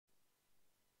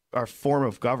our form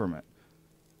of government.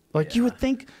 Like you would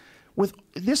think with,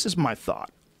 this is my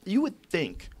thought, you would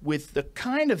think with the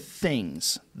kind of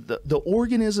things, the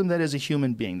organism that is a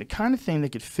human being, the kind of thing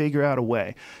that could figure out a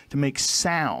way to make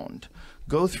sound,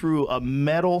 go through a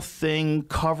metal thing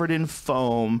covered in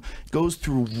foam, goes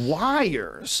through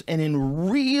wires, and in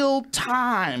real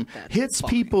time hits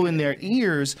people in their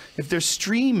ears. If they're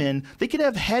streaming, they could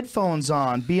have headphones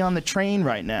on, be on the train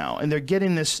right now, and they're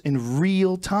getting this in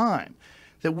real time.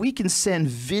 That we can send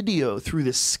video through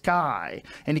the sky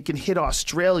and it can hit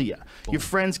Australia. Your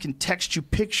friends can text you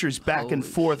pictures back and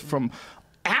forth from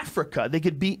Africa. They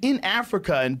could be in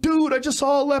Africa and, dude, I just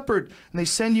saw a leopard. And they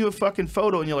send you a fucking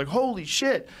photo and you're like, holy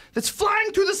shit, that's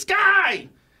flying through the sky.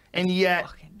 And yet,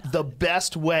 the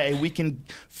best way we can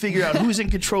figure out who's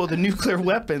in control of the nuclear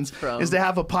weapons is to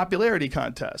have a popularity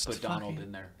contest. Put Donald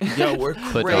in there. Yo, we're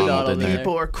crazy.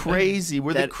 People are crazy.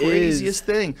 We're the craziest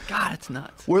thing. God, it's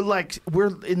nuts.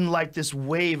 We're in like this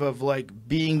wave of like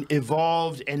being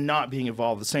evolved and not being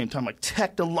evolved at the same time, like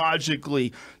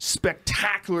technologically,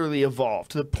 spectacularly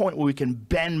evolved to the point where we can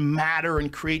bend matter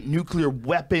and create nuclear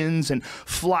weapons and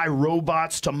fly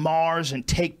robots to Mars and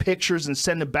take pictures and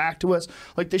send them back to us.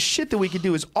 Like the shit that we can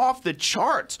do is off the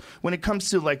charts when it comes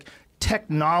to like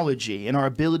technology and our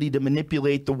ability to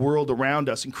manipulate the world around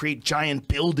us and create giant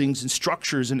buildings and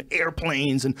structures and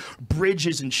airplanes and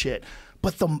bridges and shit.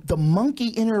 But the monkey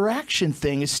interaction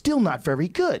thing is still not very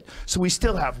good. So we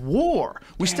still have war.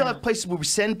 We still have places where we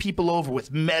send people over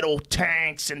with metal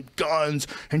tanks and guns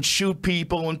and shoot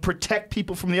people and protect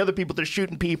people from the other people that are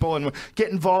shooting people and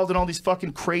get involved in all these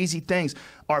fucking crazy things.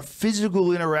 Our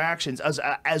physical interactions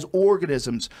as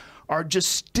organisms are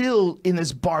just still in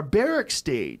this barbaric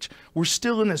stage. We're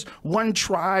still in this one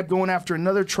tribe going after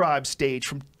another tribe stage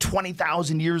from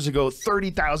 20,000 years ago,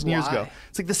 30,000 years ago.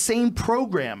 It's like the same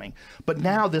programming, but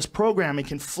now this programming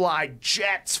can fly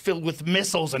jets filled with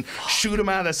missiles and shoot them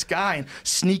out of the sky and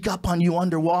sneak up on you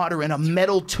underwater in a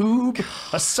metal tube,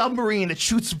 a submarine that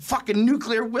shoots fucking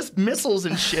nuclear missiles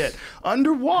and shit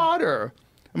underwater.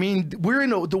 I mean, we're in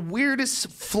the weirdest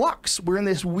flux. We're in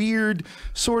this weird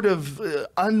sort of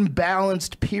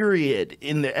unbalanced period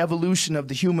in the evolution of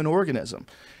the human organism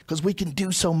because we can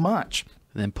do so much.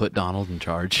 And then put Donald in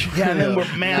charge. Yeah, and then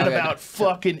we're mad about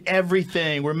fucking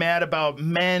everything. We're mad about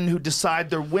men who decide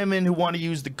they're women who want to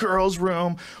use the girls'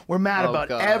 room. We're mad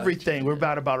about everything. We're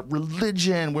mad about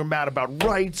religion. We're mad about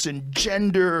rights and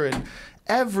gender and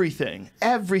everything.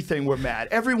 Everything we're mad.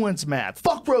 Everyone's mad.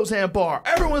 Fuck Roseanne Barr.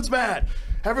 Everyone's mad.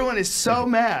 Everyone is so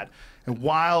mad. And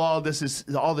while all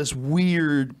this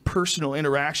weird personal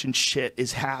interaction shit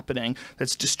is happening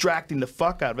that's distracting the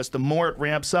fuck out of us, the more it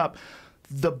ramps up,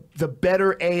 the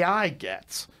better AI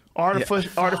gets.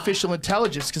 Artificial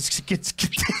intelligence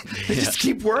they just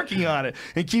keep working on it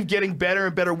and keep getting better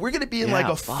and better. We're going to be in like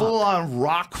a full-on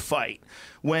rock fight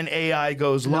when AI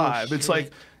goes live.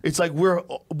 It's like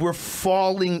we're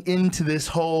falling into this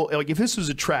whole, like if this was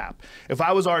a trap, if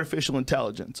I was artificial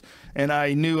intelligence and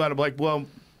I knew I'd be like, well,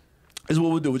 this is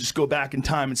what we'll do. We'll just go back in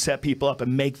time and set people up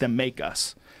and make them make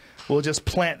us. We'll just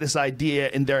plant this idea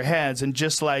in their heads, and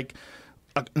just like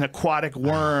an aquatic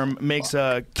worm makes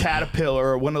a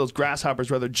caterpillar or one of those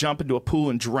grasshoppers rather jump into a pool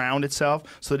and drown itself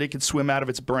so that it can swim out of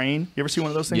its brain. You ever see one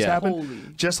of those things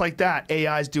happen? Just like that,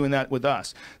 AI's doing that with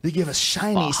us. They give us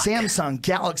shiny Samsung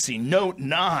Galaxy Note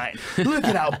 9. Look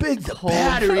at how big the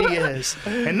battery is.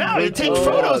 And now it takes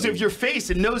photos of your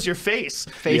face and knows your face.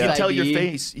 You can tell your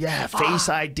face. Yeah, Face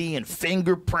ID and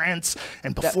fingerprints.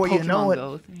 And before you know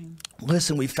it,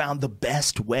 listen, we found the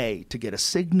best way to get a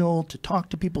signal, to talk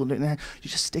to people. You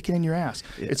just stick it in your ass.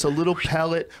 It's a little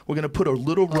pellet. We're going to put a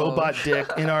little robot dick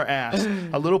in our ass.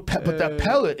 A little but that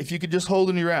pellet, if you could just hold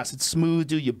it in your ass, it's smooth,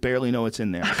 dude. You barely know it's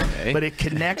in there. But it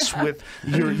connects with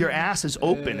your ass is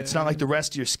open. It's not like the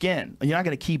rest of your skin. You're not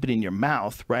going to keep it in your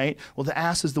mouth, right? Well, the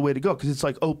ass is the way to go because it's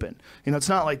like open. You know, it's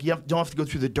not like don't have to go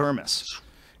through the dermis.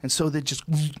 And so that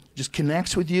just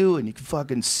connects with you, and you can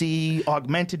fucking see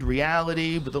augmented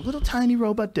reality with a little tiny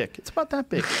robot dick. It's about that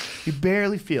big. You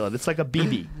barely feel it. It's like a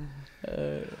BB.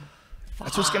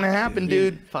 That's what's gonna happen,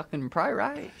 dude. Fucking probably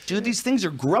right. Dude, these things are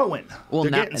growing. Well,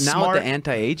 They're now getting smart. with the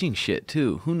anti-aging shit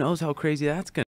too. Who knows how crazy that's gonna